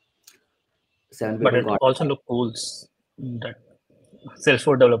 Seven But people it got also look cool that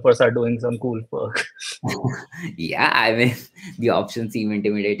Salesforce developers are doing some cool work. it. Yeah, I mean, the options seem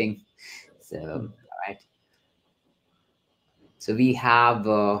intimidating. So, all right. So we have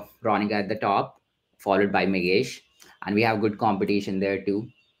Ronika at the top, followed by Megesh, and we have good competition there too.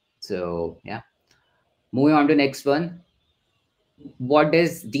 So yeah, moving on to next one. What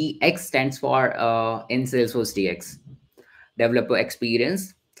does DX stands for in Salesforce DX? Developer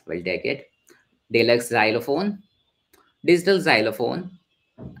experience. We'll take it. Deluxe xylophone, digital xylophone,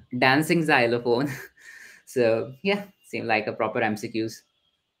 dancing xylophone. So yeah, seem like a proper MCQs.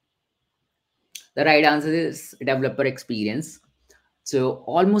 The right answer is developer experience. So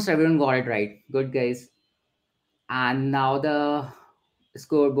almost everyone got it right. Good guys. And now the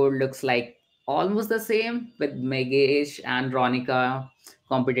scoreboard looks like almost the same with Megesh and Ronika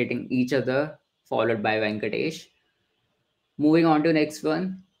competing each other, followed by Venkatesh. Moving on to next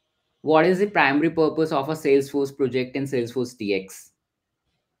one. What is the primary purpose of a Salesforce project in Salesforce DX?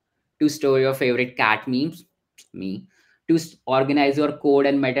 To store your favorite cat memes, me. To organize your code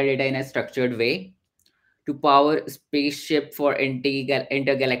and metadata in a structured way. To power spaceship for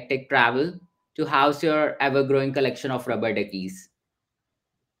intergalactic travel. To house your ever-growing collection of rubber duckies.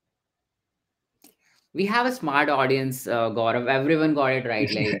 We have a smart audience, Gaurav. Everyone got it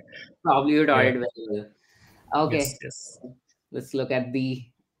right. Like, probably you got Yeah. it very well. Yes. Okay, Yes. let's look at the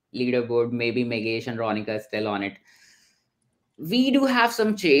leaderboard. Maybe Megesh and Ronika is still on it. We do have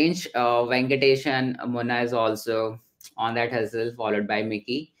some change. Venkatesh and Mona is also on that hustle, followed by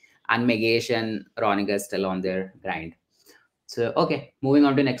Mickey. And Megesh and Ronika is still on their grind. So, okay, moving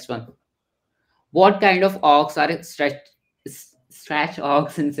on to next one. What kind of orgs are stretch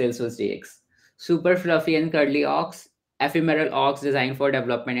orgs in Salesforce DX? Super fluffy and curly orgs, ephemeral orgs designed for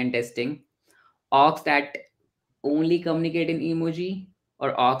development and testing, orgs that only communicate in emoji,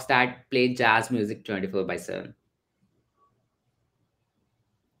 or orgs that play jazz music 24 by 7.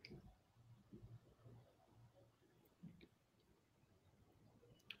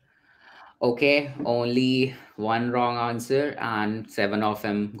 Okay, only one wrong answer and seven of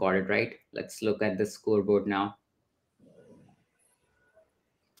them got it right. Let's look at the scoreboard now.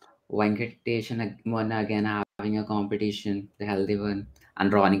 Venkatesh and Mona again having a competition, the healthy one,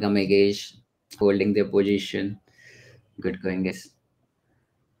 and Ronika Megesh holding their position. Good going, guys.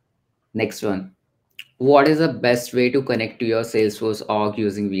 Next one. What is the best way to connect to your Salesforce org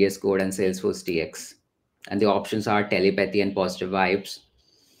using VS Code and Salesforce DX? And the options are telepathy and positive vibes,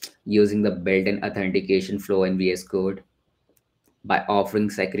 using the built-in authentication flow in VS Code, by offering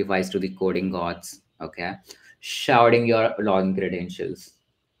sacrifice to the coding gods, okay, shouting your login credentials.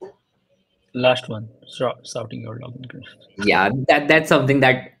 Last one. Shouting your login. Yeah, that's something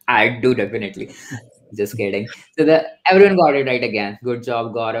that I do definitely. Just kidding. So the everyone got it right again. Good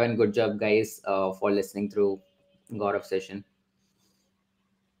job, Gaurav, and good job, guys, for listening through Gaurav session.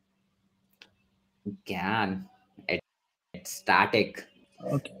 Again, it's static.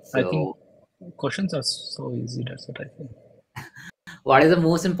 Okay. I think So, questions are so easy. That's what I think. what is the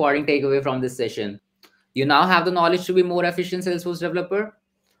most important takeaway from this session? You now have the knowledge to be more efficient Salesforce developer.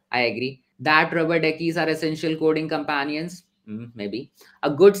 I agree. That rubber duckies are essential coding companions. Maybe. A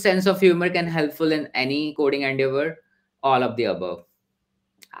good sense of humor can helpful in any coding endeavor. All of the above.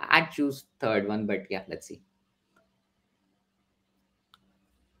 I'd choose third one, but yeah, let's see.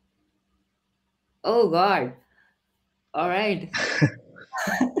 Oh God. All right.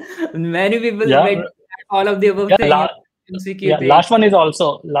 Many people Yeah. went all of the above Yeah. thing. MCQ Yeah, thing. last one is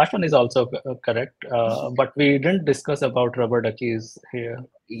also correct. But we didn't discuss about rubber duckies here.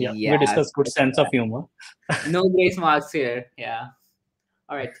 Yeah, we Yes. discussed good sense of humor. No grace marks here. Yeah.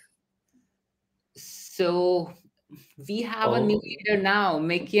 All right. So we have a new Oh, leader now.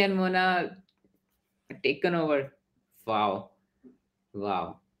 Mickey and Mona taken over. Wow.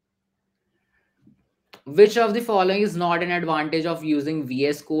 Wow. Which of the following is not an advantage of using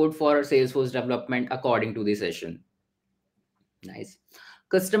VS Code for Salesforce development according to the session? Nice.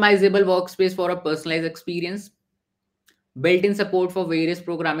 Customizable workspace for a personalized experience. Built-in support for various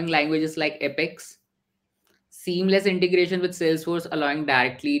programming languages like Apex. Seamless integration with Salesforce allowing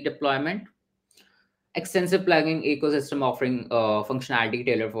directly deployment. Extensive plugin ecosystem offering functionality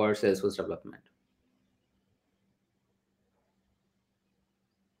tailored for Salesforce development.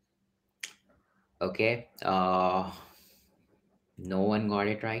 Okay. No one got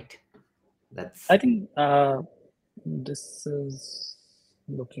it right. I That's think this is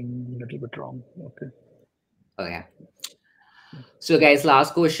looking a little bit wrong. Okay. okay. So, guys,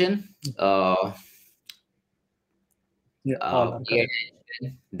 last question. Yeah, all are Pay correct.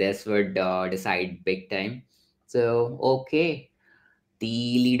 attention. This would decide big time. So, okay.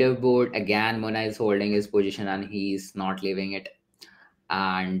 The leaderboard again, Mona is holding his position and he's not leaving it.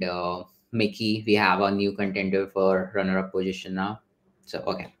 And Mickey, we have a new contender for runner-up position now. So,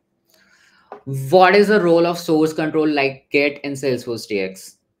 okay. What is the role of source control like Git in Salesforce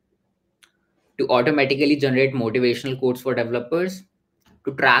DX? To automatically generate motivational codes for developers,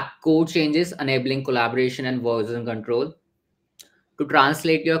 to track code changes, enabling collaboration and version control, to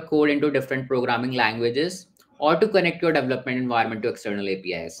translate your code into different programming languages, or to connect your development environment to external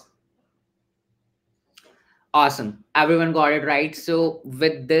APIs. Awesome. Everyone got it right. So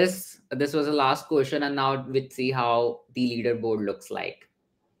with this was the last question, and now let's see how the leaderboard looks like.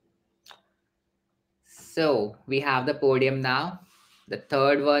 So we have the podium now. The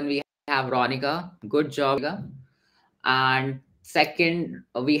third one we have Ronica. Good job, Ronica. And second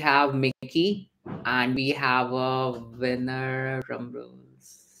we have Mickey, and we have a winner from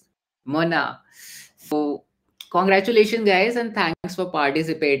rules, Mona. So congratulations, guys, and thanks for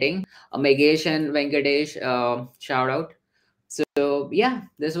participating. Megesh and Venkatesh, shout out. So yeah,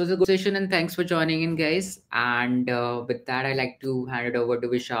 this was a good session, and thanks for joining in, guys. And with that, I like to hand it over to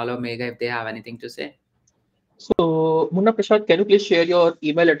Vishal or Mega if they have anything to say. So, Munna Prasad, can you please share your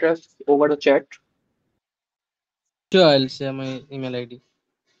email address over the chat? Sure, I'll share my email ID.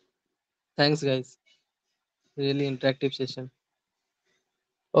 Thanks, guys. Really interactive session.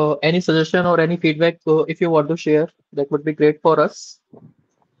 Any suggestion or any feedback if you want to share, that would be great for us.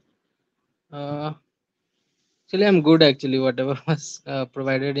 Uh, Actually, I'm good. Actually, whatever was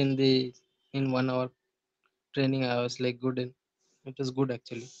provided in 1 hour training, I was like good in. It was good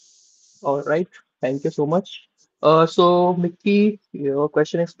actually. All right. Thank you so much. So Mickey, your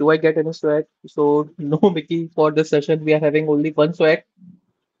question is, do I get any swag? So no, Mickey, for this session we are having only one swag.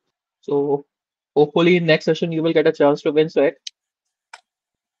 So hopefully in next session you will get a chance to win swag.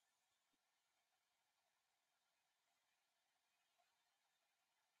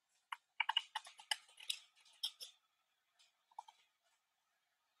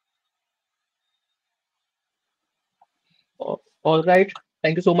 All right.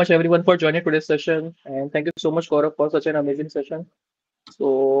 Thank you so much everyone for joining today's session, and thank you so much Gaurav for such an amazing session.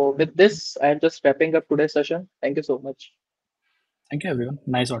 So with this, I am just wrapping up today's session. Thank you so much. Thank you, everyone.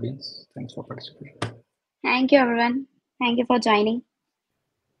 Nice audience. Thanks for participating. Thank you, everyone. Thank you for joining.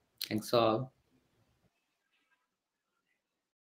 Thanks all.